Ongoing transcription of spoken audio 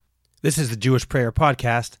This is the Jewish Prayer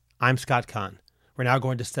Podcast. I'm Scott Kahn. We're now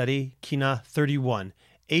going to study Kinah 31,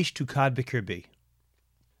 Toked Bקרבי.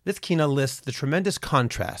 This Kinah lists the tremendous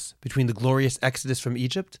contrast between the glorious exodus from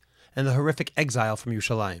Egypt and the horrific exile from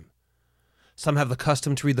Yerushalayim. Some have the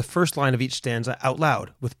custom to read the first line of each stanza out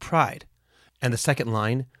loud, with pride, and the second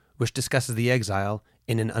line, which discusses the exile,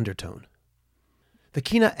 in an undertone. The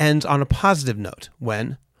Kinah ends on a positive note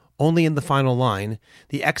when, only in the final line,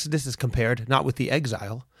 the exodus is compared not with the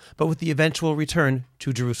exile, but with the eventual return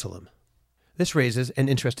to Jerusalem. This raises an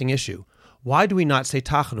interesting issue. Why do we not say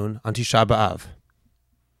Tachanun on Tisha B'Av?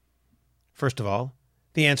 First of all,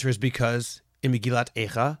 the answer is because in Megillat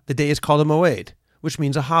Eicha, the day is called a moed, which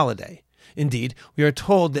means a holiday. Indeed, we are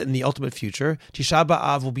told that in the ultimate future, Tisha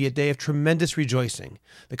B'Av will be a day of tremendous rejoicing,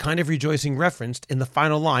 the kind of rejoicing referenced in the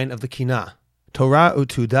final line of the Kinah. Torah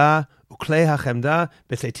u'tuda u'klei hachemda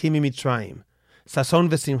b'tzeitim mitzrayim, sason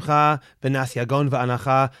v'simcha v'nas yagon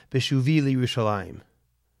v'anacha b'shuvi liYerushalayim.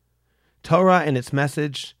 Torah and its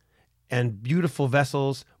message, and beautiful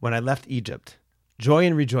vessels when I left Egypt, joy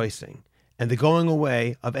and rejoicing, and the going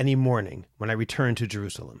away of any mourning when I return to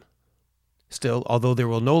Jerusalem. Still, although there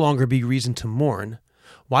will no longer be reason to mourn,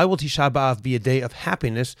 why will Tisha B'Av be a day of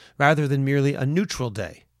happiness rather than merely a neutral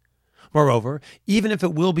day? Moreover, even if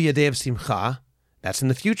it will be a day of simcha, that's in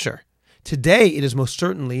the future. Today it is most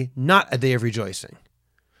certainly not a day of rejoicing.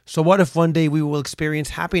 So what if one day we will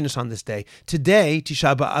experience happiness on this day? Today,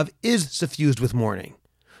 Tisha B'Av is suffused with mourning.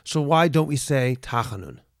 So why don't we say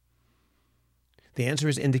Tachanun? The answer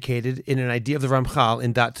is indicated in an idea of the Ramchal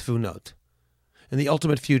in Dat Tfunot. In the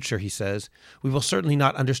ultimate future, he says, we will certainly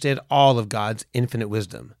not understand all of God's infinite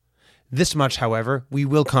wisdom. This much, however, we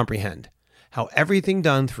will comprehend, how everything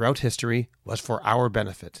done throughout history was for our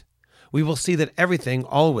benefit. We will see that everything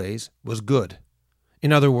always was good.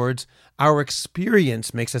 In other words, our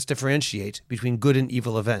experience makes us differentiate between good and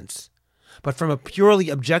evil events. But from a purely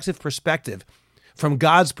objective perspective, from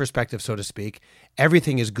God's perspective, so to speak,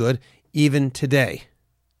 everything is good, even today.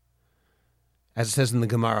 As it says in the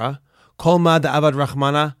Gemara, Kol ma da'avad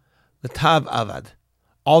Rachmana l'tav avad.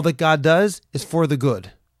 All that God does is for the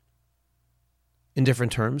good. In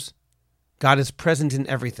different terms, God is present in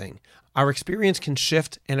everything. Our experience can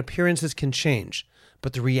shift and appearances can change,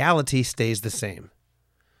 but the reality stays the same.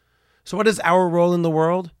 So what is our role in the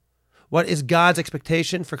world? What is God's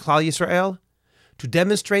expectation for Klal Yisrael? To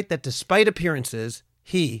demonstrate that despite appearances,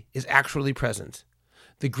 He is actually present.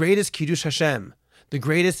 The greatest Kiddush Hashem, the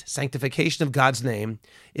greatest sanctification of God's name,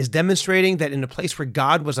 is demonstrating that in a place where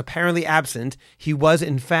God was apparently absent, He was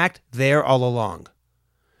in fact there all along.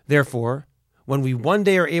 Therefore, when we one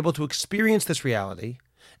day are able to experience this reality,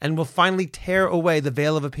 and will finally tear away the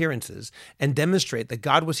veil of appearances and demonstrate that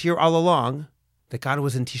God was here all along, that God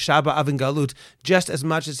was in Tisha B'Av and Galut just as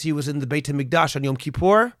much as He was in the Beit HaMikdash on Yom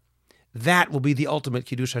Kippur, that will be the ultimate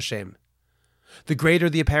Kiddush Hashem. The greater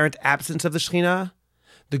the apparent absence of the Shekhinah,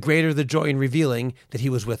 the greater the joy in revealing that He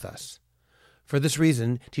was with us. For this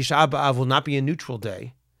reason, Tisha B'Av will not be a neutral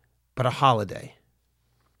day, but a holiday.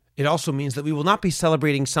 It also means that we will not be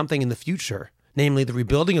celebrating something in the future, namely the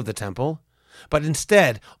rebuilding of the temple, but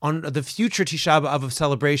instead, on the future Tisha B'Av of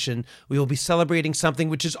celebration, we will be celebrating something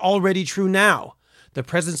which is already true now, the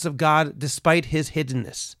presence of God despite His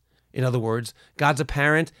hiddenness. In other words, God's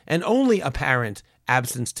apparent and only apparent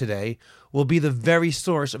absence today will be the very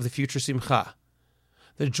source of the future simcha.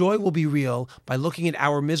 The joy will be real by looking at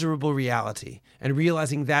our miserable reality and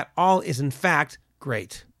realizing that all is in fact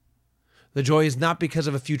great. The joy is not because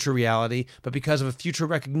of a future reality, but because of a future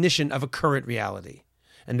recognition of a current reality.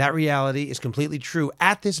 And that reality is completely true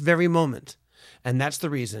at this very moment. And that's the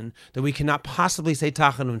reason that we cannot possibly say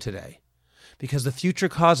Tachanun today, because the future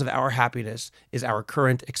cause of our happiness is our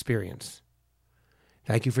current experience.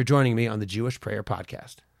 Thank you for joining me on the Jewish Prayer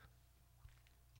Podcast.